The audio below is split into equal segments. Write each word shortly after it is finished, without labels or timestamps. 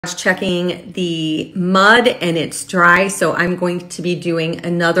checking the mud and it's dry, so I'm going to be doing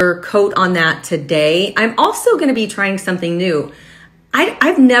another coat on that today. I'm also going to be trying something new.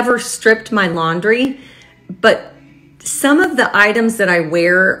 I've never stripped my laundry, but some of the items that I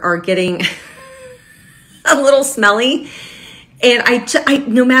wear are getting a little smelly, and I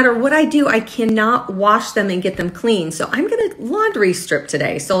no matter what I do, I cannot wash them and get them clean. So I'm going to laundry strip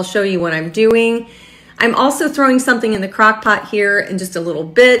today. So I'll show you what I'm doing. I'm also throwing something in the crock pot here in just a little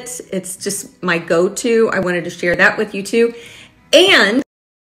bit. It's just my go-to. I wanted to share that with you too. And I'm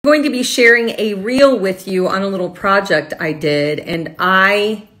going to be sharing a reel with you on a little project I did. And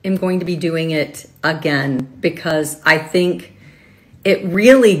I am going to be doing it again because I think it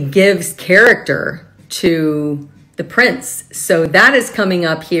really gives character to the prints. So that is coming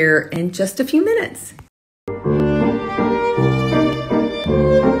up here in just a few minutes.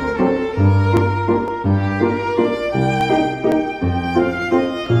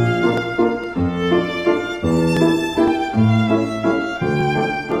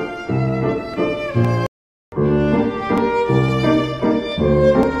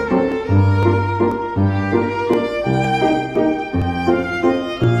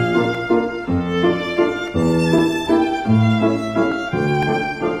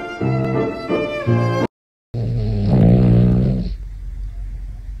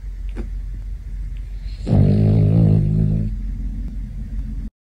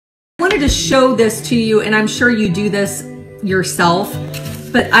 To show this to you, and I'm sure you do this yourself,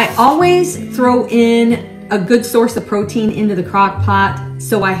 but I always throw in a good source of protein into the crock pot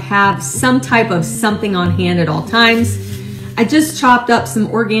so I have some type of something on hand at all times. I just chopped up some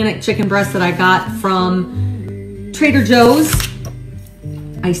organic chicken breast that I got from Trader Joe's.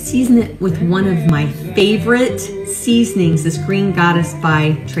 I season it with one of my favorite seasonings, this Green Goddess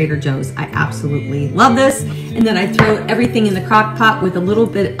by Trader Joe's. I absolutely love this. And then I throw everything in the crock pot with a little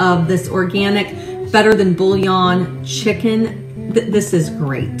bit of this organic Better Than Bouillon chicken. This is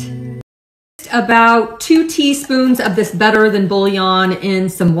great. About 2 teaspoons of this Better Than Bouillon in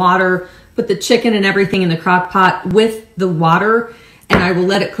some water. Put the chicken and everything in the crock pot with the water, and I will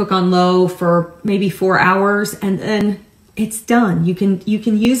let it cook on low for maybe 4 hours, and then it's done. You can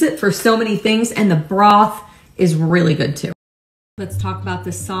use it for so many things, and the broth is really good too. Let's talk about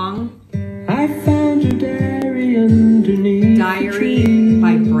this song. I found your diary underneath Diary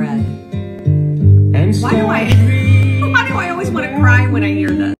by Bread. And why do I always want to cry when I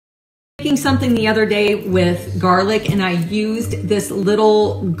hear this? Making something the other day with garlic, and I used this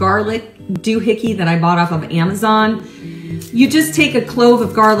little garlic doohickey that I bought off of Amazon. You just take a clove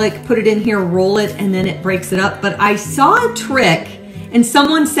of garlic, put it in here, roll it, and then it breaks it up. But I saw a trick, and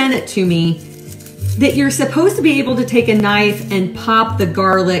someone sent it to me, that you're supposed to be able to take a knife and pop the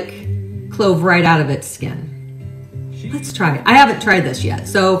garlic clove right out of its skin. Let's try it. I haven't tried this yet.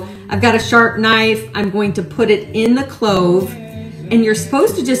 So I've got a sharp knife. I'm going to put it in the clove, and you're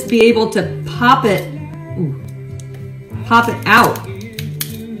supposed to just be able to pop it out.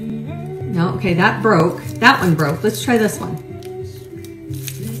 No, okay, that broke. That one broke. Let's try this one.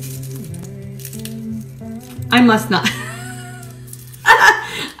 I must not.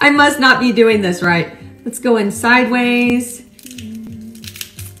 I must not be doing this right. Let's go in sideways.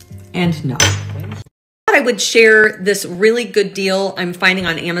 And no. I would share this really good deal I'm finding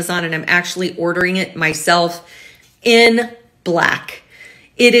on Amazon, and I'm actually ordering it myself in black.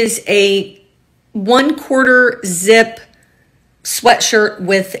 It is a 1/4 zip sweatshirt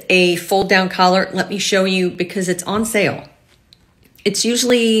with a fold down collar. Let me show you because it's on sale. It's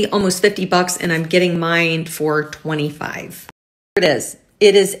usually almost 50 bucks, and I'm getting mine for 25. Here it is.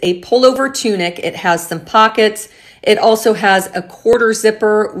 It is a pullover tunic. It has some pockets. It also has a 1/4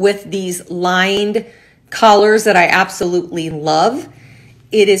 zipper with these lined collars that I absolutely love.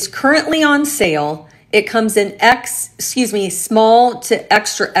 It is currently on sale. It comes in small to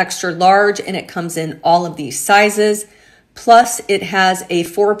extra large, and it comes in all of these sizes. Plus, it has a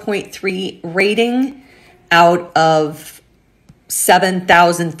 4.3 rating out of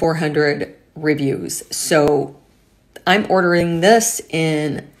 7,400 reviews. So I'm ordering this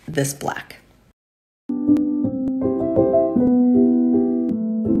in this black.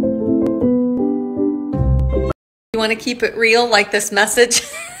 You want to keep it real like this message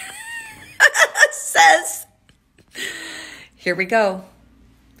says? Here we go.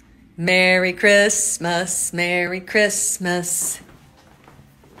 Merry Christmas, Merry Christmas,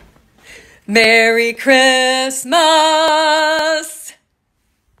 Merry Christmas.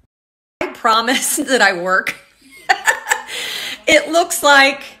 I promise that I work. It looks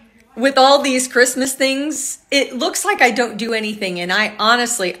like with all these Christmas things, it looks like I don't do anything. And I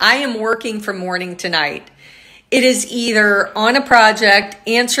honestly, I am working from morning to night. It is either on a project,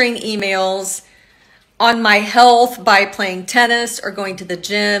 answering emails, on my health by playing tennis or going to the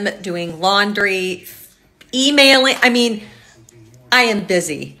gym, doing laundry, emailing. I mean, I am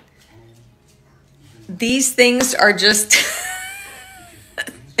busy. These things are just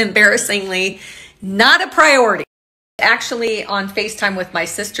embarrassingly not a priority. Actually on FaceTime with my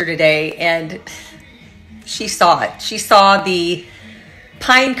sister today, and she saw it. She saw the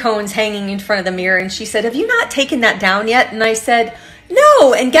pine cones hanging in front of the mirror, and she said, "Have you not taken that down yet?" And I said,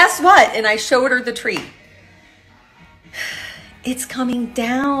 "No, and guess what?" And I showed her the tree. It's coming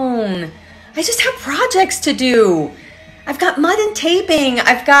down. I just have projects to do. I've got mud and taping.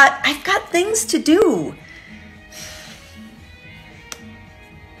 I've got things to do.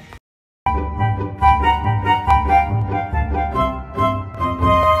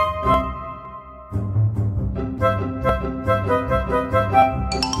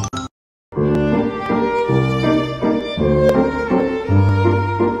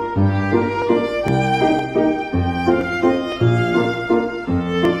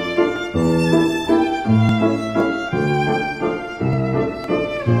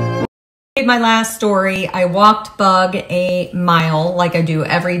 My last story, I walked Bug a mile like I do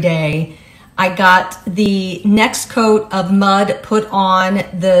every day. I got the next coat of mud put on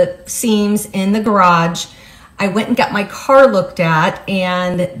the seams in the garage. I went and got my car looked at,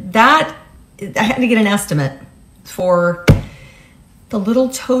 and that I had to get an estimate for the little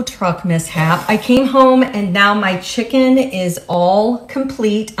tow truck mishap. I came home and now my chicken is all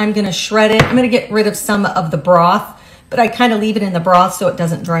complete. I'm gonna shred it. I'm gonna get rid of some of the broth, but I kind of leave it in the broth so it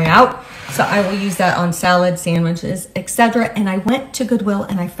doesn't dry out. So I will use that on salad, sandwiches, etc. And I went to Goodwill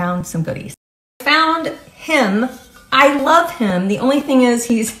and I found some goodies. I found him. I love him. The only thing is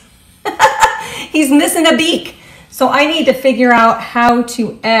he's he's missing a beak. So I need to figure out how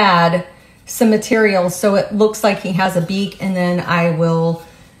to add some material so it looks like he has a beak, and then I will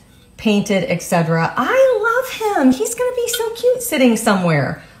paint it, etc. I love him. He's gonna be so cute sitting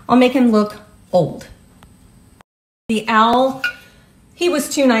somewhere. I'll make him look old. The owl, he was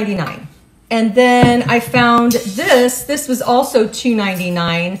 $2.99. And then I found this. This was also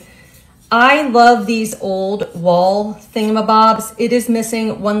 $2.99. I love these old wall thingamabobs. It is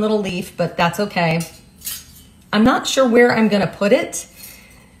missing one little leaf, but that's okay. I'm not sure where I'm gonna put it.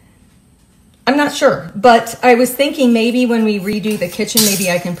 I'm not sure, but I was thinking maybe when we redo the kitchen,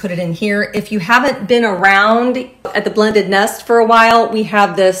 maybe I can put it in here. If you haven't been around at the Blended Nest for a while, we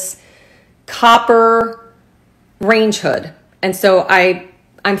have this copper range hood. And so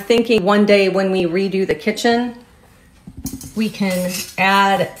I'm thinking one day when we redo the kitchen, we can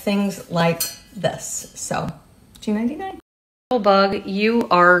add things like this. So $2.99. Oh, Bug, you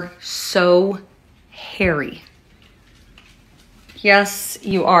are so hairy. Yes,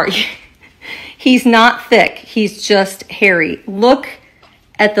 you are. He's not thick. He's just hairy. Look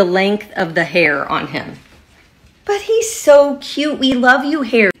at the length of the hair on him. But he's so cute. We love you,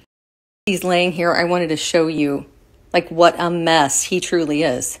 hair. He's laying here. I wanted to show you like what a mess he truly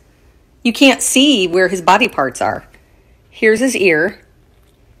is. You can't see where his body parts are. Here's his ear,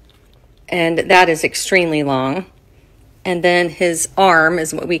 and that is extremely long. And then his arm,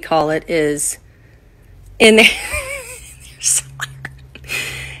 is what we call it, is in there.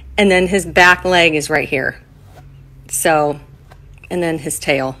 And then his back leg is right here. So, and then his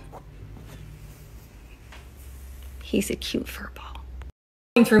tail. He's a cute fur ball.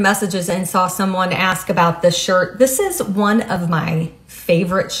 Going through messages and saw someone ask about this shirt. This is one of my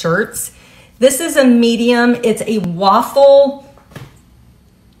favorite shirts. This is a medium. It's a waffle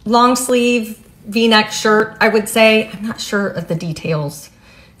long sleeve V-neck shirt, I would say. I'm not sure of the details,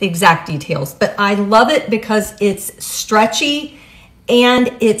 the exact details, but I love it because it's stretchy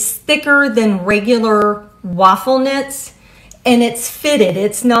and it's thicker than regular waffle knits, and it's fitted.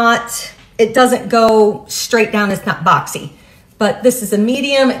 It's not, it doesn't go straight down. It's not boxy, but this is a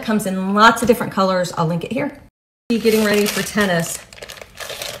medium. It comes in lots of different colors. I'll link it here. Getting ready for tennis,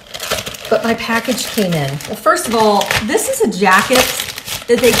 but my package came in. Well, first of all, this is a jacket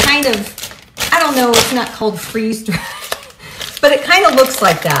that they kind of, I don't know, it's not called freeze dry, but it kind of looks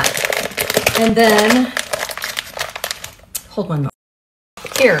like that. And then, hold one more.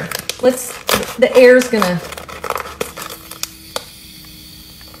 Here, the air's gonna,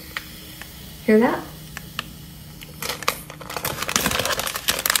 hear that?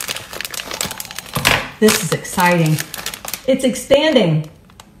 This is exciting. It's expanding.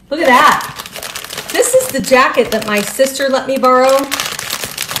 Look at that. This is the jacket that my sister let me borrow.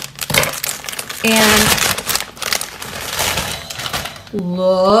 And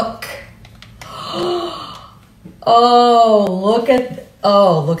look. Oh,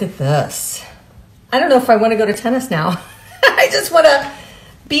 look at this. I don't know if I want to go to tennis now. I just want to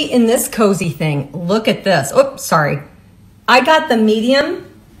be in this cozy thing. Look at this. Oops, sorry. I got the medium.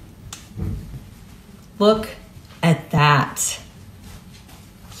 Look at that.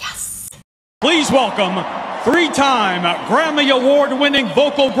 Yes. Please welcome three-time Grammy Award-winning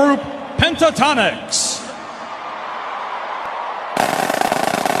vocal group Pentatonix.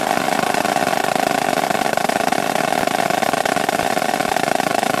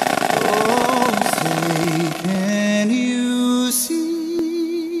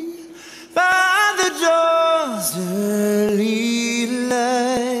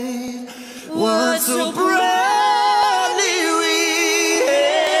 So proudly we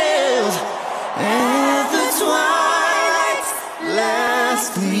hailed at the twilight's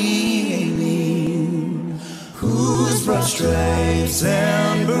last gleaming, whose broad stripes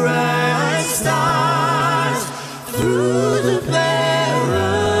and bright stars through the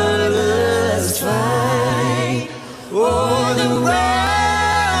perilous fight o'er the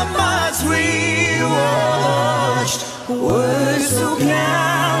ramparts we watched were so kind.